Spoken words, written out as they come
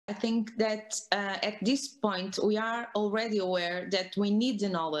think that at this point we are already aware that we need the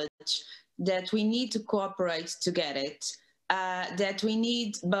knowledge, that we need to cooperate to get it, that we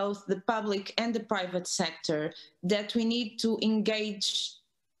need both the public and the private sector, that we need to engage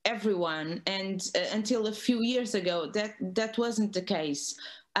everyone. And until a few years ago, that wasn't the case.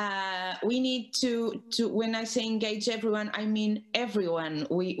 We need to, when I say engage everyone, I mean everyone.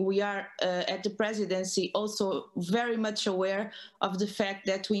 We are at the presidency also very much aware of the fact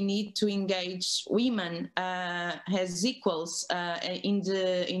that we need to engage women as equals in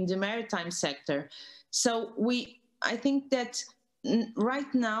the maritime sector. So I think that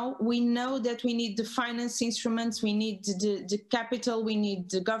right now we know that we need the finance instruments, we need the capital, we need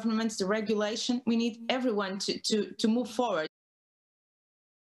the governments, the regulation, we need everyone to move forward.